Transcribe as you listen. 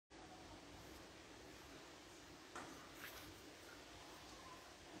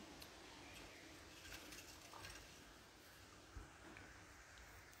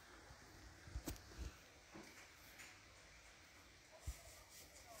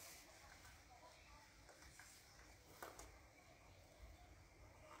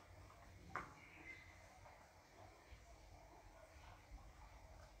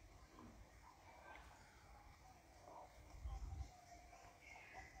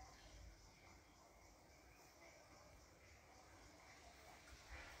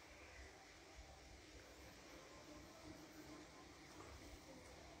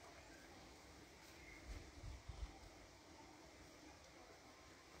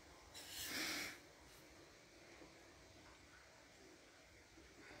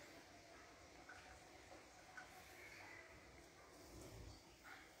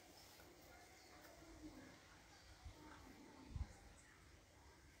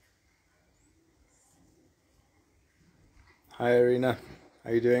Hi Arena,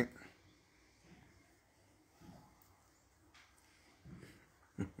 how you doing?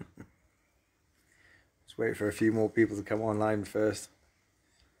 Just wait for a few more people to come online first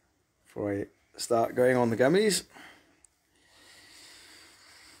before I start going on the gummies.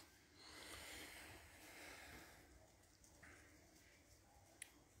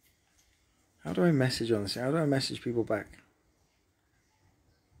 How do I message on this? How do I message people back?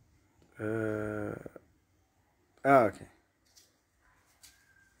 Okay.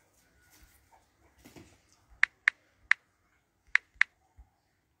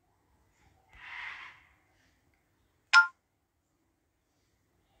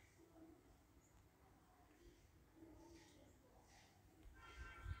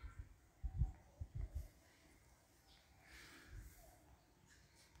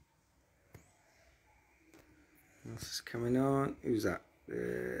 What's this coming on? Who's that?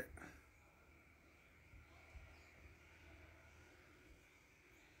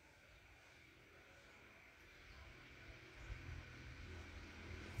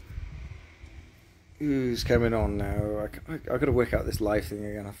 Who's coming on now? I gotta work out this live thing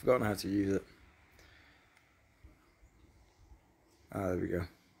again. I've forgotten how to use it. Ah, there we go.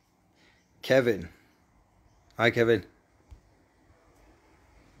 Kevin. Hi, Kevin.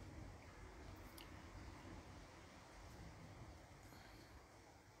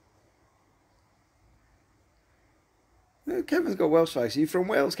 Kevin's got Welsh face. Are you from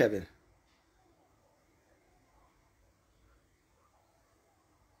Wales, Kevin?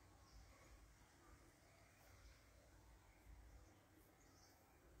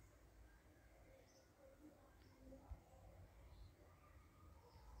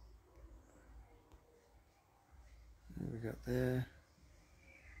 What we got there?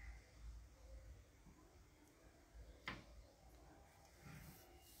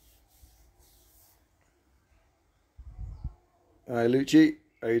 Hi, Lucci.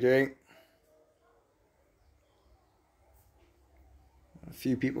 How are you doing? A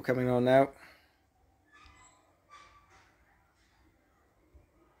few people coming on now.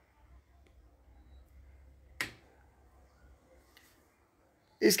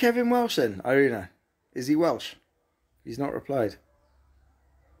 Is Kevin Welsh then, Irina? Is he Welsh? He's not replied.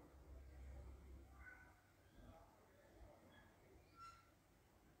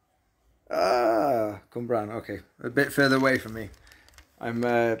 Ah, Cumbran. Okay, a bit further away from me. I'm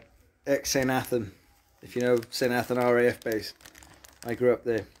ex-St Athan. If you know St Athan RAF base, I grew up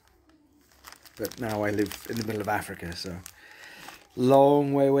there. But now I live in the middle of Africa, so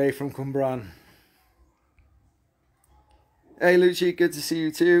long way away from Cumbran. Hey Lucci, good to see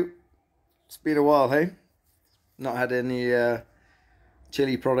you too. It's been a while, hey? Not had any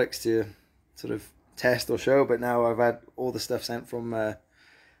chili products to sort of test or show, but now I've had all the stuff sent from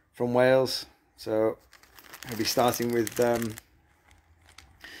Wales. So I'll be starting with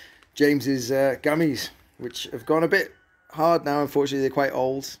James's gummies, which have gone a bit hard now. Unfortunately, they're quite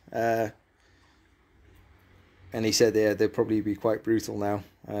old. And he said they'll probably be quite brutal now.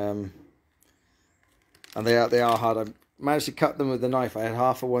 And they are hard. I managed to cut them with the knife. I had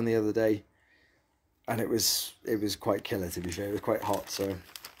half of one the other day, and it was quite killer, to be fair. It was quite hot, so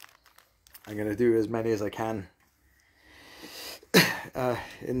I'm going to do as many as I can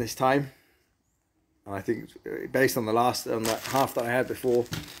in this time. And I think based on that half that I had before,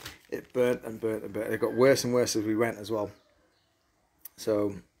 it burnt and burnt and burnt. It got worse and worse as we went as well.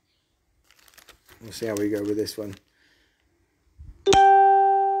 So we'll see how we go with this one.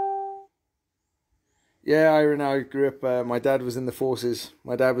 Yeah, I grew up. My dad was in the forces.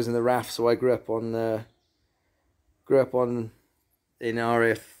 My dad was in the RAF, so I grew up in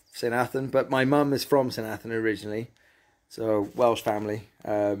RAF St Athan. But my mum is from St Athan originally, so Welsh family,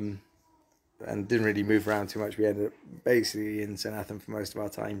 and didn't really move around too much. We ended up basically in St Athan for most of our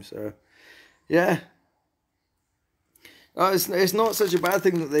time. So yeah, it's not such a bad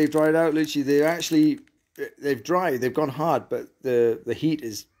thing that they've dried out. Literally, they've dried. They've gone hard, but the heat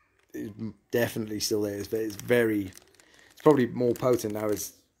is definitely still there. It's probably more potent now.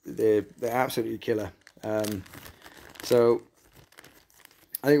 They're absolutely killer. So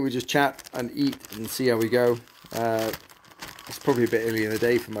I think we just chat and eat and see how we go. It's probably a bit early in the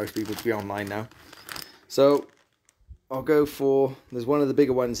day for most people to be online now. So I'll go for, there's one of the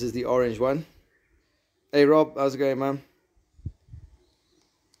bigger ones is the orange one. Hey Rob, how's it going, man?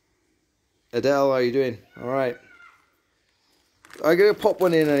 Adele, how are you doing? All right. I'm going to pop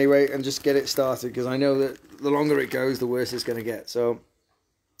one in anyway and just get it started, because I know that the longer it goes, the worse it's going to get. So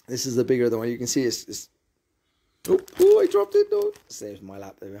this is the bigger one. You can see it's oh, I dropped it. No, saves my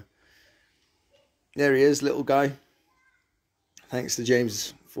lap there. There he is, little guy. Thanks to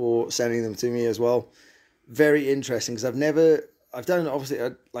James for sending them to me as well. very interesting because I've done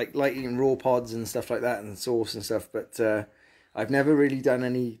obviously like eating raw pods and stuff like that and sauce and stuff, but I've never really done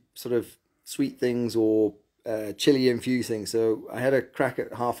any sort of sweet things or chili infused things. So I had a crack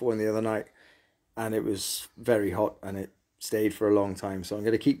at 1/2 the other night, and it was very hot and it stayed for a long time. So I'm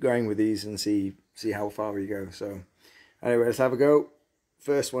going to keep going with these and see how far we go. So anyway, let's have a go.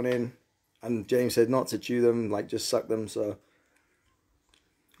 First one in, and James said not to chew them, like just suck them. So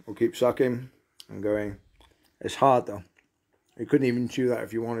we'll keep sucking and going. It's hard though. You couldn't even chew that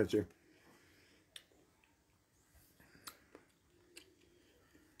if you wanted to.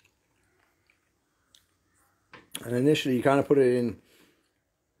 And initially you kind of put it in,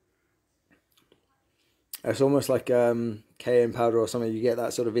 it's almost like cayenne powder or something. You get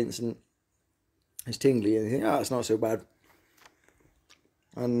that sort of instant, it's tingly, and you think, oh, it's not so bad.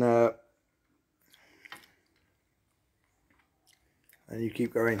 And you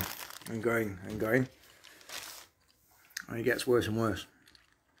keep going and going and going, and it gets worse and worse.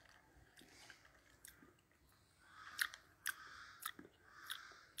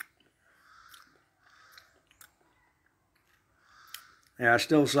 Yeah,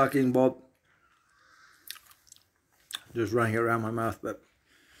 still sucking, Bob. Just running it around my mouth, but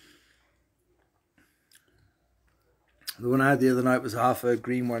the one I had the other night was half a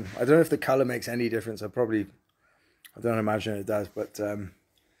green one. I don't know if the colour makes any difference. I don't imagine it does, but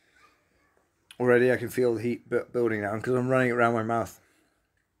already I can feel the heat building now because I'm running it around my mouth.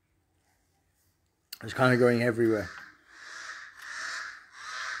 It's kind of going everywhere.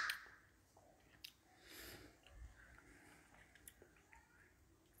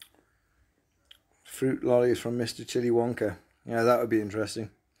 Fruit lollies from Mr. Chili Wonka. Yeah, that would be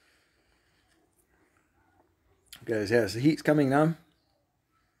interesting. Okay, so yeah, so the heat's coming now.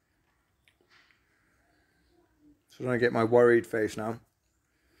 So I get my worried face now.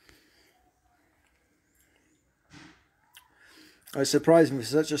 It's surprising for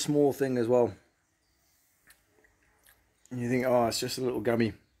such a small thing as well. And you think, oh, it's just a little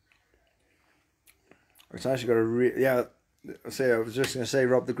gummy. It's actually got a yeah. I was just going to say,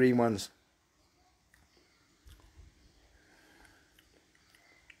 rub the green ones.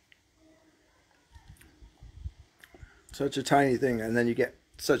 Such a tiny thing, and then you get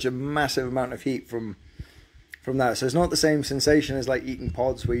such a massive amount of heat from that. So it's not the same sensation as like eating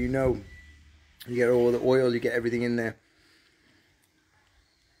pods, where you get all the oil, you get everything in there.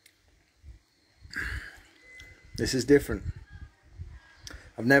 This is different.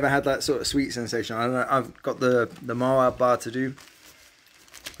 I've never had that sort of sweet sensation. I don't know, I've got the Moab bar to do.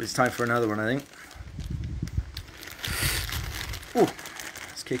 It's time for another one, I think. Oh,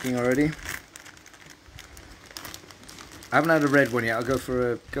 it's kicking already. I haven't had a red one yet. I'll go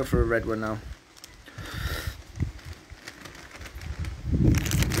for a red one now.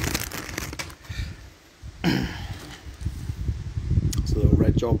 It's a little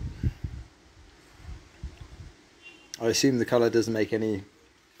red job. I assume the colour doesn't make any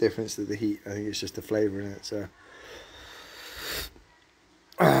difference to the heat. I think it's just the flavour in it. So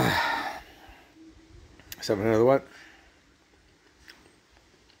let's have another one.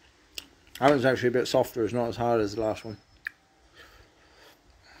 That one's actually a bit softer. It's not as hard as the last one.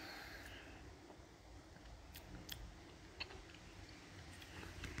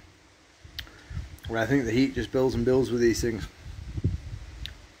 Well, I think the heat just builds and builds with these things.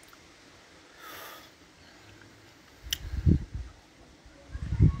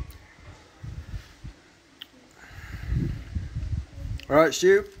 All right,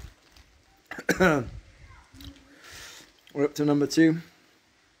 Stu. We're up to number 2.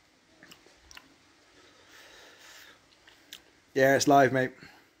 Yeah, it's live, mate.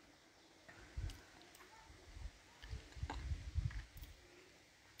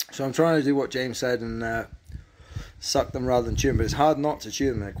 So I'm trying to do what James said and suck them rather than chew them, but it's hard not to chew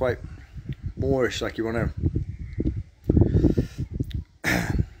them. They're quite moorish, like you want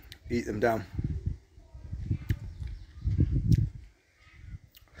to eat them down.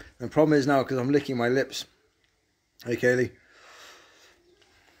 And the problem is now, because I'm licking my lips. Hey, Kaylee.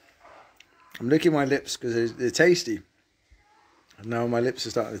 I'm licking my lips because they're tasty. And now my lips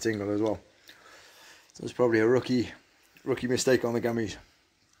are starting to tingle as well. So it's probably a rookie mistake on the gummies.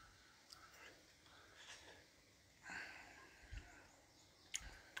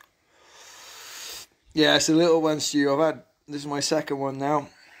 Yeah, it's a little one, Stu. This is my second one now.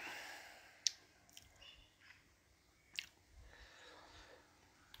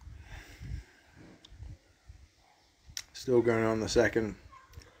 Still going on the second.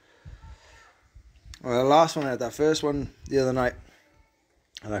 Well, the last one I had that first one the other night,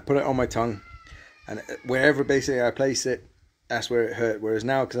 and I put it on my tongue, and wherever basically I placed it, that's where it hurt. Whereas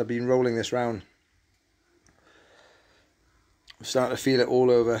now, because I've been rolling this round, I'm starting to feel it all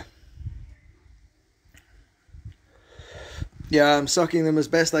over. Yeah, I'm sucking them as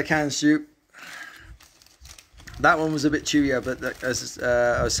best I can, Stu. That one was a bit chewier, but as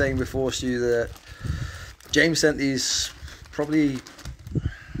I was saying before, Stu, that James sent these probably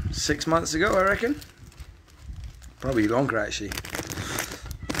 6 months ago, I reckon. Probably longer, actually.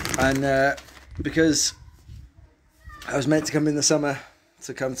 And because I was meant to come in the summer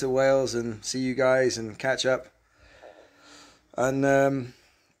to come to Wales and see you guys and catch up. And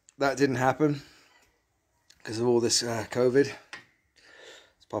that didn't happen because of all this COVID.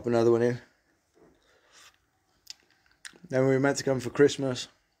 Let's pop another one in. Then we were meant to come for Christmas,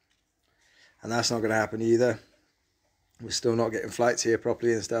 and that's not going to happen either. We're still not getting flights here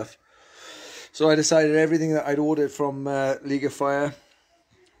properly and stuff. So I decided everything that I'd ordered from League of Fire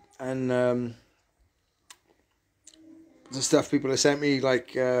and the stuff people have sent me,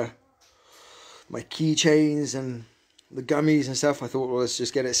 like my keychains and the gummies and stuff, I thought, well, let's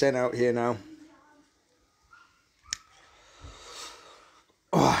just get it sent out here now.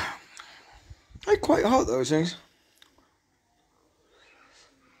 Oh, they're quite hot, those things.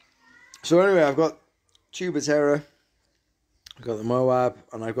 So anyway, I've got Tuba Terra, I've got the Moab,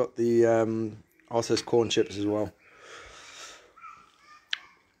 and I've got the Arthur's corn chips as well.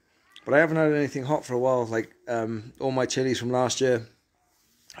 But I haven't had anything hot for a while. Like all my chilies from last year,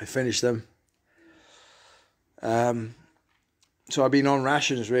 I finished them. So I've been on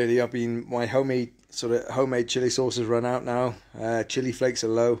rations really. My homemade chili sauces run out now. Chili flakes are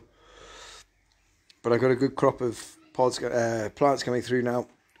low, but I've got a good crop of plants coming through now.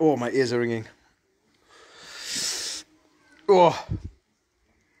 Oh, my ears are ringing. Oh,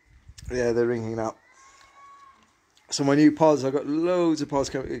 yeah, they're ringing now. So my new pods, I've got loads of pods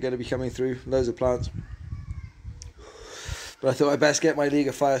going to be coming through, loads of plants. But I thought I'd best get my League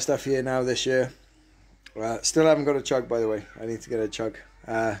of Fire stuff here now this year. Still haven't got a chug, by the way. I need to get a chug.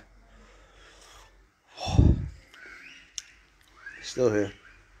 Still here.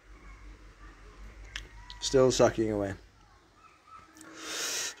 Still sucking away.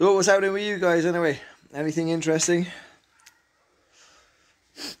 So what was happening with you guys anyway? Anything interesting?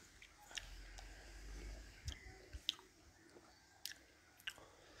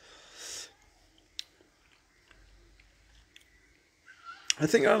 I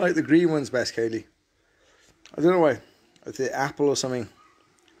think I like the green ones best, Kaylee. I don't know why. I think apple or something.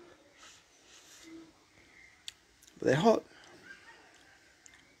 But they're hot.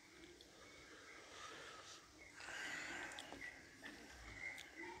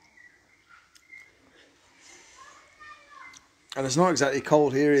 And it's not exactly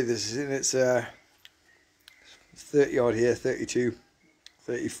cold here either. It's 30 odd here, 32,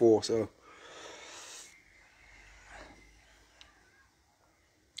 34, so.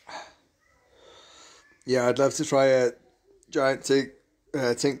 Yeah, I'd love to try a giant tinc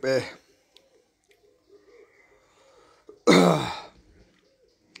bear.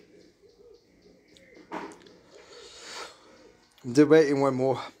 I'm debating one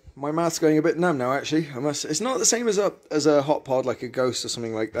more. My mouth's going a bit numb now, actually. It's not the same as a hot pod, like a Ghost or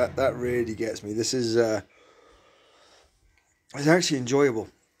something like that. That really gets me. This is it's actually enjoyable.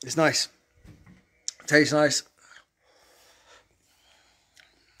 It's nice. It tastes nice.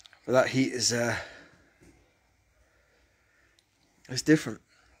 But that heat is it's different.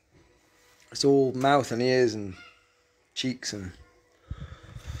 It's all mouth and ears and cheeks and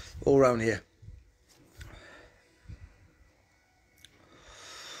all around here.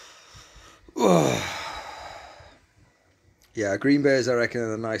 Yeah, green bears I reckon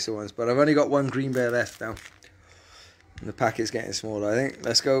are the nicer ones, but I've only got one green bear left now. And the packet's getting smaller, I think.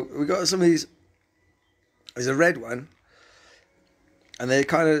 Let's go. We got some of these. There's a red one. And they're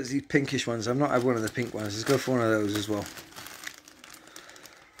kind of these pinkish ones. I've not had one of the pink ones. Let's go for one of those as well.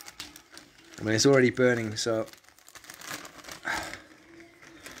 I mean, it's already burning, so.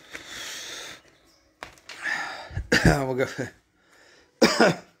 We'll go for.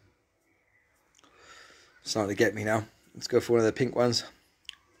 Starting to get me now. Let's go for one of the pink ones.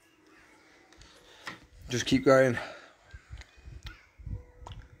 Just keep going.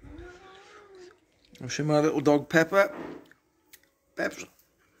 I'll show my little dog Pepper. Peps,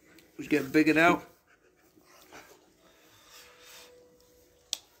 who's getting bigger now.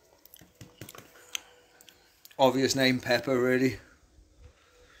 Obvious name, Pepper, really.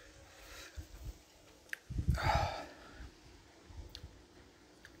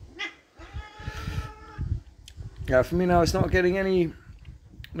 Yeah, for me now, it's not getting any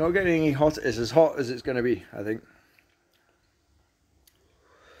hot. It's as hot as it's going to be, I think.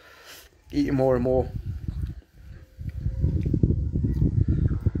 Eating more and more.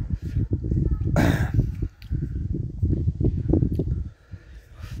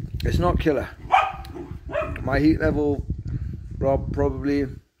 not killer. My heat level, probably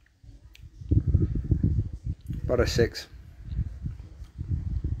about a 6.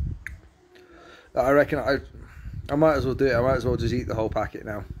 I reckon I might as well do it. I might as well just eat the whole packet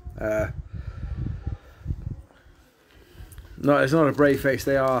now. No, it's not a brave face.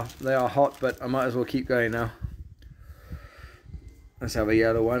 They are hot, but I might as well keep going now. Let's have a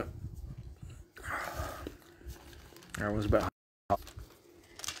yellow one. That one's a bit hot.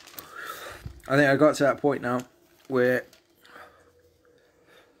 I think I got to that point now where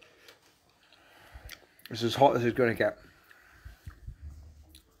it's as hot as it's going to get.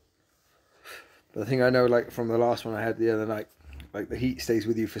 But I think I know, like from the last one I had the other night, like the heat stays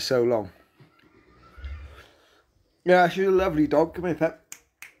with you for so long. Yeah, she's a lovely dog. Come here, Pep.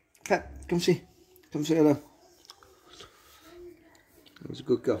 Pep, come see. Come say hello. It was a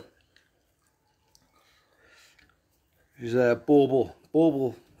good girl. She's a bauble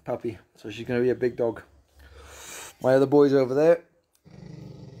puppy, so she's going to be a big dog. My other boy's over there.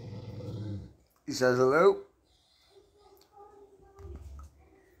 He says hello.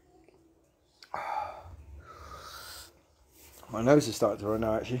 My nose is starting to run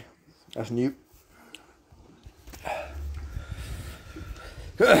now, actually. That's new.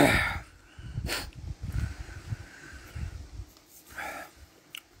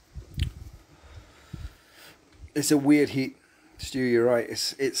 It's a weird heat, Stu, you're right.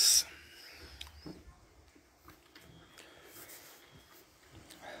 It's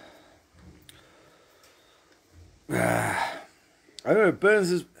I don't know,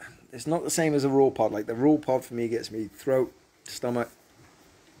 burns is, it's not the same as a raw pod. Like the raw pod for me gets me throat, stomach,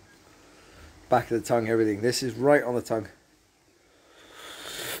 back of the tongue, everything. This is right on the tongue.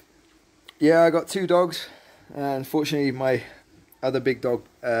 Yeah, I got 2 dogs. Unfortunately, my other big dog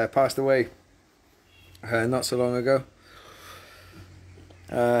passed away not so long ago.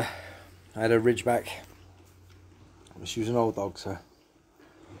 I had a Ridgeback. She was an old dog, so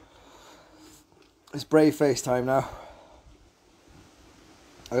it's brave face time now.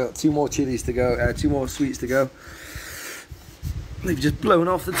 I got 2 more chilies to go, 2 more sweets to go. They've just blown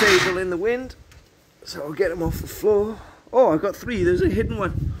off the table in the wind, so I'll get them off the floor. Oh, I've got 3. There's a hidden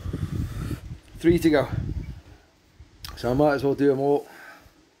one. 3 to go. So I might as well do them all.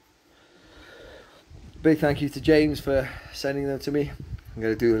 Big thank you to James for sending them to me. I'm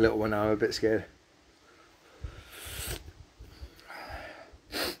going to do the little one now. I'm a bit scared.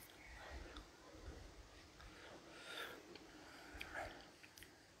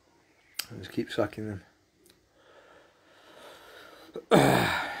 I'll just keep sucking them.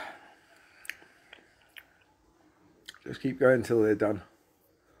 Just keep going until they're done.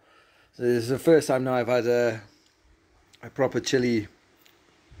 So this is the first time now I've had a proper chili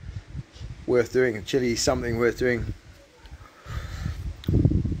worth doing, a chili something worth doing.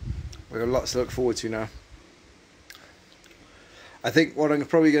 We've got lots to look forward to now. I think what I'm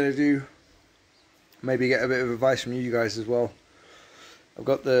probably going to do, maybe get a bit of advice from you guys as well. I've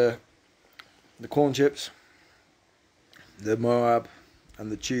got the corn chips, the Moab and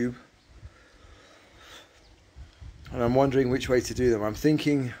the tube, and I'm wondering which way to do them. I'm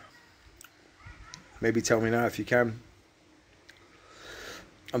thinking, maybe tell me now if you can.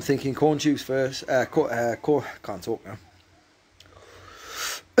 I'm thinking corn tubes first. Can't talk now.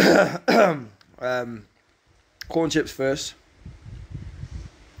 Corn chips first,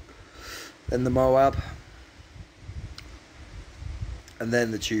 then the Moab, and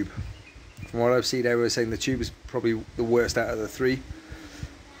then the tube. From what I've seen, everyone's saying the tube is probably the worst out of the 3.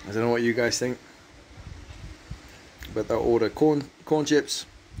 I don't know what you guys think, but they'll order corn chips,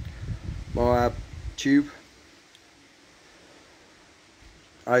 Moab, tube.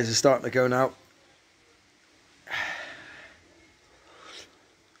 Eyes are starting to go now.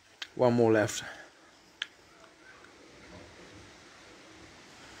 1 more left.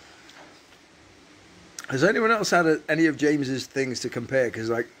 Has anyone else had any of James's things to compare? Because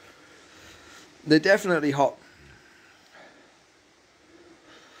like, they're definitely hot.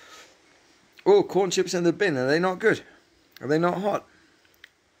 Oh, corn chips in the bin. Are they not good? Are they not hot?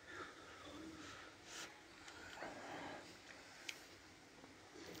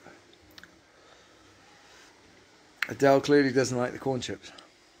 Adele clearly doesn't like the corn chips.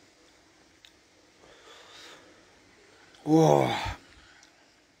 Whoa.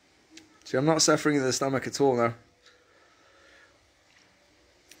 See, I'm not suffering in the stomach at all now.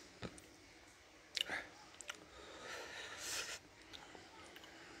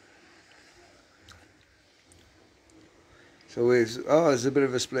 So there's a bit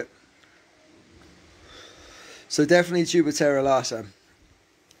of a split. So definitely Tubatera last time.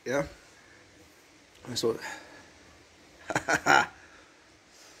 Yeah. I saw it.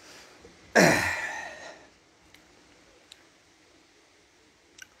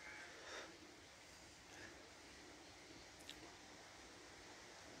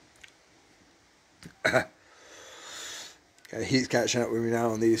 Heat's catching up with me now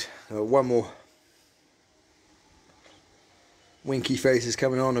on these. One more. Winky face is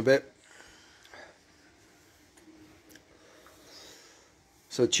coming on a bit.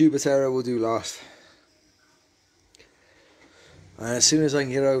 So Chilli-heads we'll do last. And as soon as I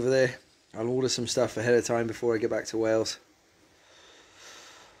can get over there, I'll order some stuff ahead of time before I get back to Wales.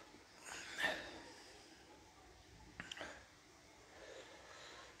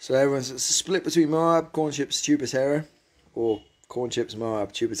 So everyone's, it's a split between Moab, corn chips, Chilli-heads, or corn chips,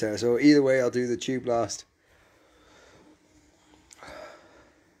 Moab, Chilli-heads. So either way, I'll do the tube last.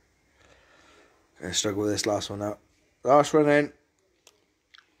 I struggle with this last one out. Last one in.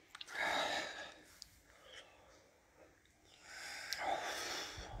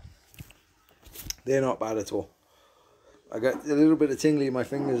 They're not bad at all. I got a little bit of tingly in my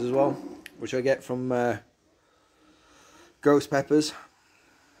fingers as well, which I get from ghost peppers.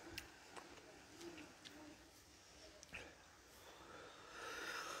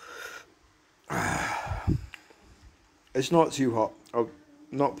 It's not too hot. I'll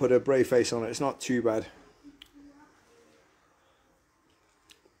not put a brave face on it. It's not too bad.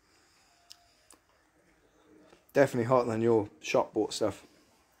 Definitely hotter than your shop bought stuff.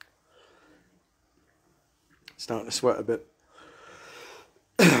 Starting to sweat a bit.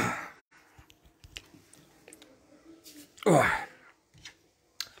 Oh.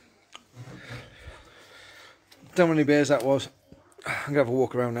 Don't know how many beers that was. I'm gonna have a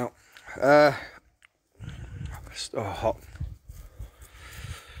walk around now. Oh, hot.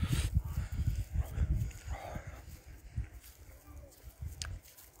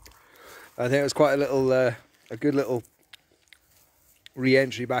 I think it was quite a little, a good little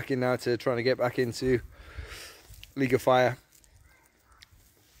re-entry back in now to trying to get back into League of Fire.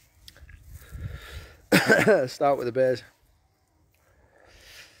 Start with the bears.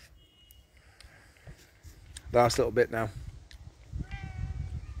 Last little bit now.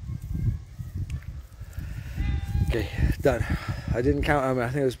 Okay, done. I didn't count how many. I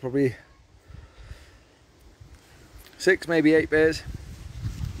think it was probably 6, maybe 8 bears.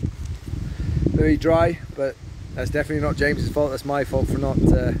 Very dry, but that's definitely not James's fault. That's my fault for not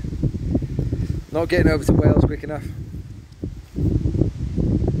getting over to Wales quick enough.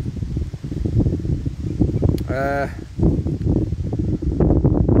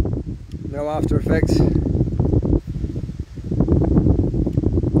 No after effects.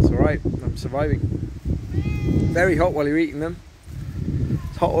 It's alright, I'm surviving. Very hot while you're eating them.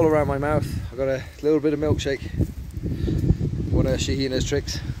 It's hot all around my mouth. I've got a little bit of milkshake. One of Shahina's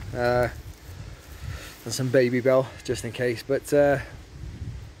tricks. And some Baby Bell, just in case. But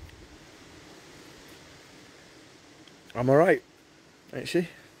I'm alright, actually.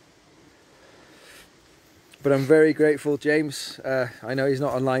 But I'm very grateful, James. I know he's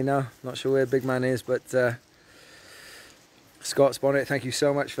not online now. Not sure where Big Man is, but Scots, Bonnet, thank you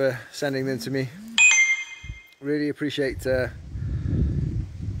so much for sending them to me. Really appreciate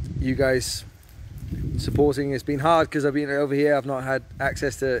you guys supporting. It's been hard because I've been over here. I've not had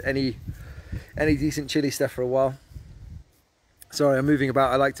access to any decent chili stuff for a while. Sorry, I'm moving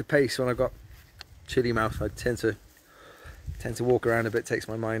about. I like to pace when I've got chili mouth. I tend to walk around a bit, takes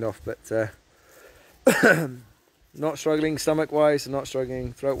my mind off. But not struggling stomach wise, not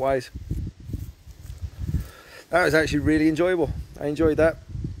struggling throat wise. That was actually really enjoyable. I enjoyed that.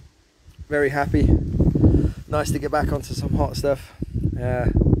 Very happy. Nice to get back onto some hot stuff.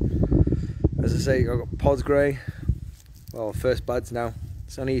 As I say, I've got pods growing. Well, first buds now.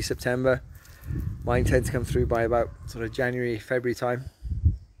 It's only September. Mine tend to come through by about sort of January, February time.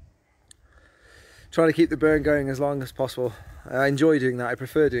 Trying to keep the burn going as long as possible. I enjoy doing that. I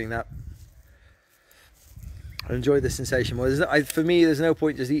prefer doing that. I enjoy the sensation more. For me, there's no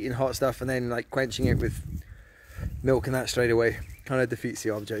point just eating hot stuff and then like quenching it with milk and that straight away. Kind of defeats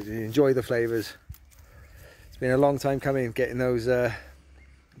the object. You enjoy the flavours. It's been a long time coming getting those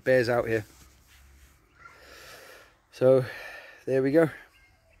bears out here. So there we go.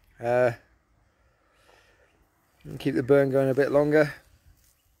 Keep the burn going a bit longer.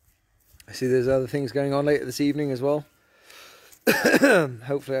 I see there's other things going on later this evening as well.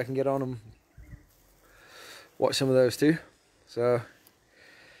 Hopefully I can get on and watch some of those too. So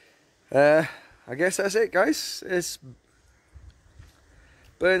I guess that's it, guys. It's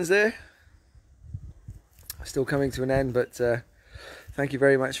burns there. Still coming to an end, but thank you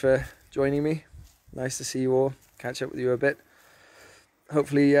very much for joining me. Nice to see you all. Catch up with you a bit.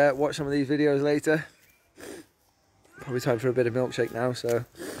 Hopefully watch some of these videos later. Probably time for a bit of milkshake now. So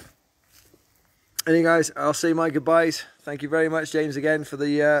anyway, guys, I'll say my goodbyes. Thank you very much, James, again for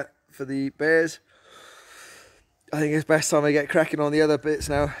the bears. I think it's best time I get cracking on the other bits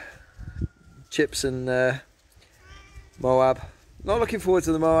now. chips and Moab. Not looking forward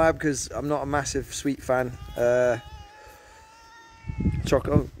to the Moab because I'm not a massive sweet fan.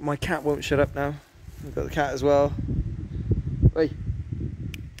 Chocolate. Oh, my cat won't shut up now. I've got the cat as well. Wait.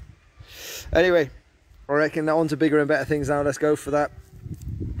 Anyway, I reckon on to bigger and better things now. Let's go for that.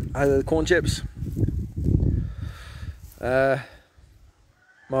 Either the corn chips,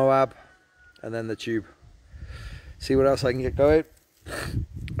 Moab, and then the tube. See what else I can get going.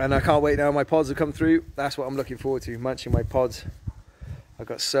 And I can't wait now. My pods have come through. That's what I'm looking forward to, munching my pods. I've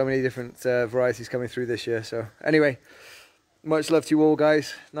got so many different varieties coming through this year. So anyway, much love to you all,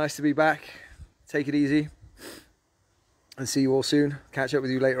 guys. Nice to be back. Take it easy. And see you all soon. Catch up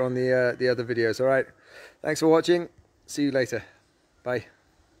with you later on the other videos. All right. Thanks for watching. See you later. Bye.